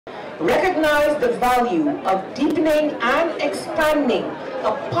recognize the value of deepening and expanding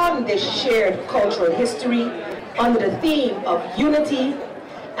upon this shared cultural history under the theme of unity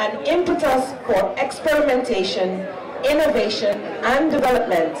and impetus for experimentation, innovation, and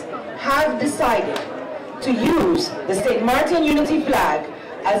development, have decided to use the St. Maarten Unity flag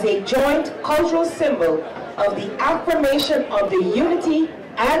as a joint cultural symbol of the affirmation of the unity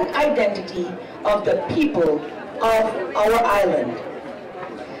and identity of the people of our island.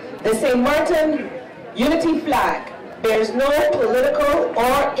 The St. Maarten Unity flag bears no political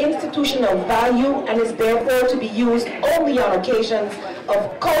or institutional value and is therefore to be used only on occasions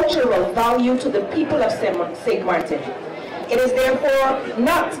of cultural value to the people of St. Maarten. It is therefore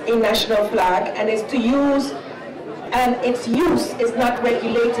not a national flag and its use is not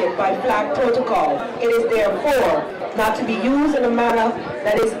regulated by flag protocol. It is therefore not to be used in a manner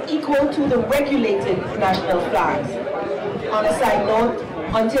that is equal to the regulated national flags. On a side note,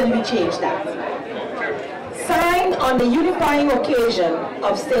 until we change that. Signed on the unifying occasion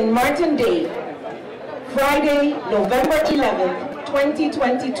of St. Maarten Day, Friday, November 11th,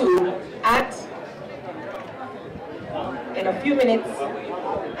 2022 in a few minutes.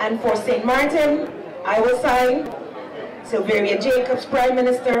 And for St. Maarten, I will sign Sylvia Jacobs, Prime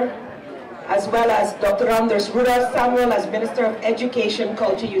Minister, as well as Dr. Anders Rudolph Samuel as Minister of Education,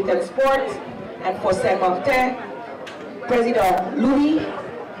 Culture, Youth and Sport, and for St. Maarten, President Louis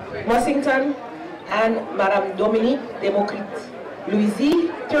Washington, and Madame Dominique Democrite Louisy,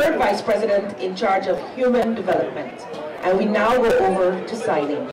 third Vice President in charge of Human Development. And we now go over to signing.